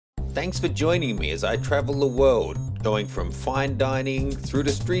Thanks for joining me as I travel the world, going from fine dining through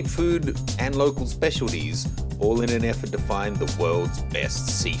to street food and local specialties, all in an effort to find the world's best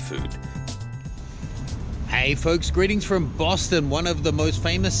seafood. Hey folks, greetings from Boston, one of the most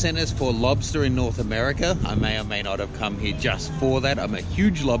famous centers for lobster in North America. I may or may not have come here just for that. I'm a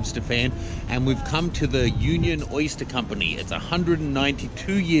huge lobster fan, and we've come to the Union Oyster Company. It's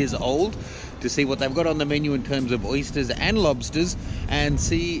 192 years old, to see what they've got on the menu in terms of oysters and lobsters, and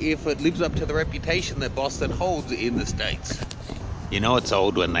see if it lives up to the reputation that Boston holds in the States. You know it's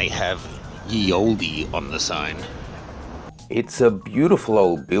old when they have ye olde on the sign. It's a beautiful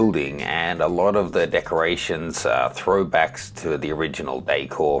old building, and a lot of the decorations are throwbacks to the original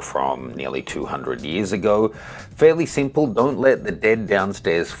decor from nearly 200 years ago. Fairly simple. Don't let the dead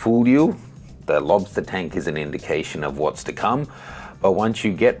downstairs fool you. The lobster tank is an indication of what's to come. But once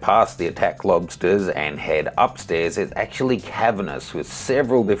you get past the attack lobsters and head upstairs, it's actually cavernous with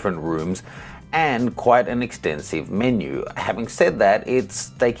several different rooms and quite an extensive menu. Having said that,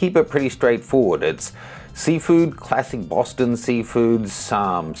 they keep it pretty straightforward. It's seafood, classic Boston seafoods,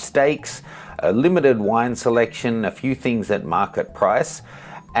 some steaks, a limited wine selection, a few things at market price,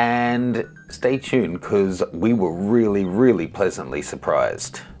 and stay tuned because we were really pleasantly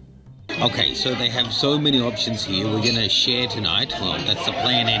surprised. Okay, so they have so many options here. We're going to share tonight. Well, that's the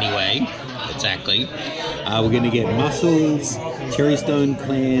plan anyway. Exactly. We're going to get mussels, cherry stone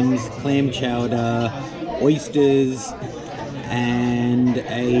clams, clam chowder, oysters, and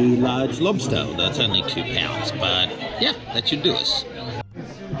a large lobster. That's only 2 pounds, but yeah, that should do us.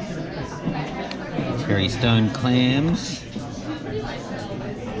 Cherry stone clams,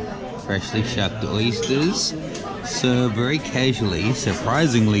 freshly shucked oysters, served very casually,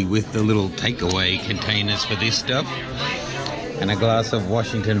 surprisingly, with the little takeaway containers for this stuff, and a glass of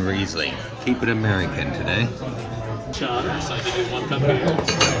Washington Riesling. Keep it American today. Chowder, so I can do 1 cup here.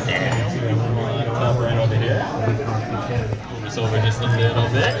 Yeah. 1 cup right over here. Move this over just a little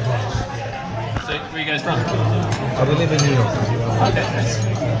bit. So, where are you guys from? We live in New York. Okay, nice.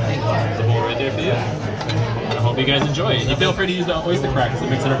 There's a bowl right there for you. I hope you guys enjoy it. You feel free to use the oyster crackers to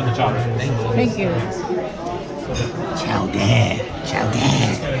mix it up with the chowder. Thank you. Chowder, chowder.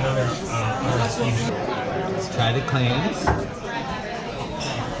 Let's try the clams.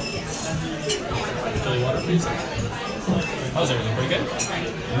 Chili water, please. How's everything? Pretty good?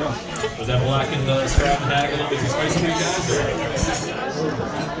 Yeah. Was that black and the scrap and bag a little bit too spicy for you guys?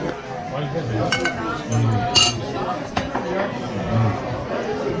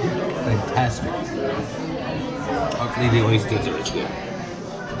 Fantastic. Hopefully the oysters are as good.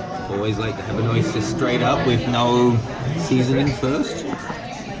 Always like to have an oyster straight up with no seasoning first.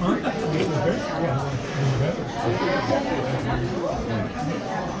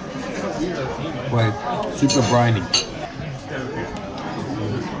 Right, super briny.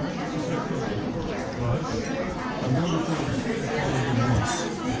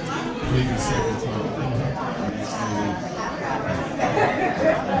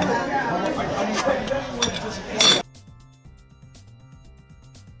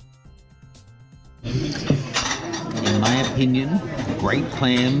 In my opinion, great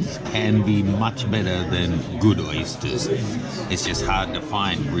clams can be much better than good oysters. It's just hard to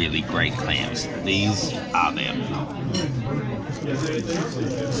find really great clams. These are them.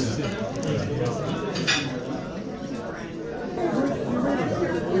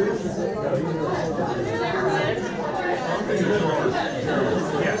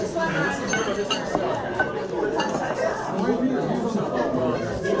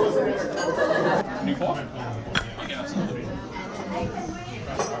 New pork? Okay, absolutely.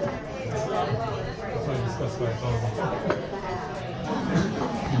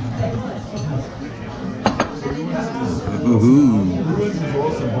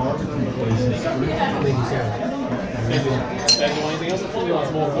 Anything else? Only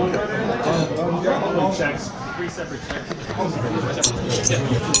wants more one. Checks. 3 separate checks.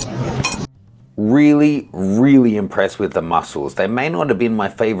 Really impressed with the mussels. They may not have been my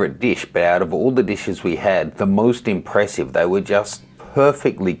favorite dish, but out of all the dishes we had, the most impressive. They were just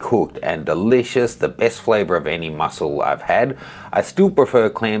perfectly cooked and delicious, the best flavor of any mussel I've had. I still prefer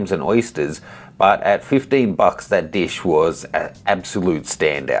clams and oysters, but at 15 bucks that dish was an absolute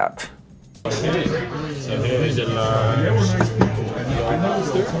standout. Okay, so here is a large oyster.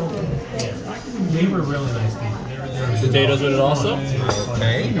 They were really nice. Potatoes with it also.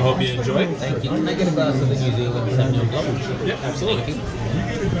 Okay. I hope you enjoy. Thank you. Can I get a glass of the New Zealand Samuel Bubble? Yeah, absolutely. I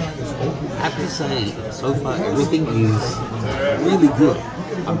have to say, so far everything is really good.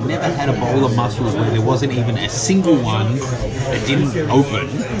 I've never had a bowl of mussels where there wasn't even a single one that didn't open.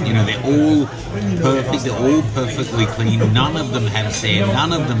 You know, they're all perfect, they're all perfectly clean. None of them have sand,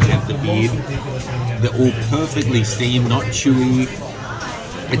 none of them have the beard. They're all perfectly steamed, not chewy.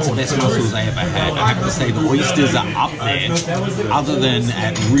 It's the best mussels I ever had. I have to say the oysters are up there, other than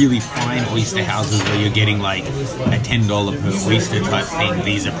at really fine oyster houses where you're getting like a $10 per oyster type thing.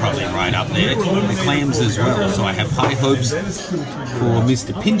 These are probably right up there. The clams as well, so I have high hopes for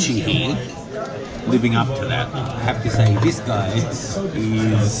Mr. Pinchy here, living up to that. I have to say this guy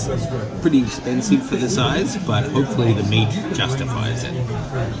is pretty expensive for the size, but hopefully the meat justifies it.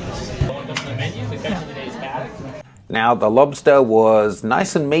 Now the lobster was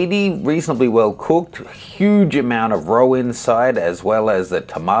nice and meaty, reasonably well cooked, huge amount of roe inside as well as the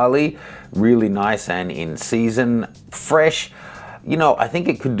tamale, really nice and in season, fresh. You know, I think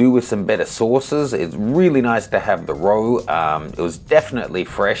it could do with some better sauces. It's really nice to have the roe. It was definitely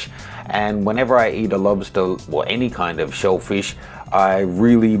fresh, and whenever I eat a lobster or any kind of shellfish, I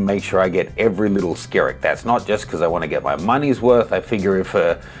really make sure I get every little skerrick. That's not just because I want to get my money's worth. I figure if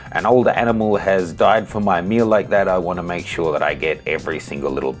an older animal has died for my meal like that, I want to make sure that I get every single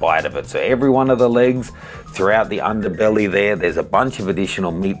little bite of it. So every one of the legs, throughout the underbelly there's a bunch of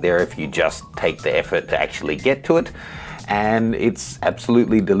additional meat there if you just take the effort to actually get to it. And it's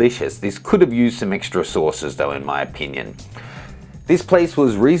absolutely delicious. This could have used some extra sauces though, in my opinion. This place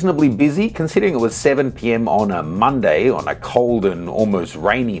was reasonably busy considering it was 7 p.m. on a Monday, on a cold and almost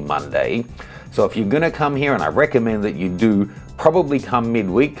rainy Monday. So if you're gonna come here, and I recommend that you do, probably come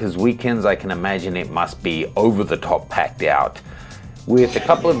midweek, because weekends I can imagine it must be over the top packed out. With a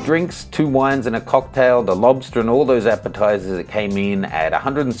couple of drinks, 2 wines and a cocktail, the lobster and all those appetizers, it came in at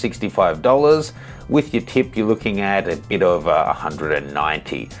 $165. With your tip, you're looking at a bit over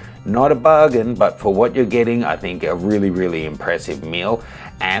 $190. Not a bargain, but for what you're getting, I think a really, really impressive meal.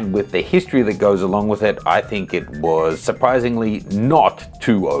 And with the history that goes along with it, I think it was surprisingly not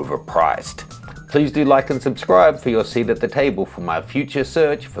too overpriced. Please do like and subscribe for your seat at the table for my future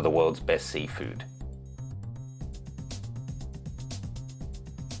search for the world's best seafood.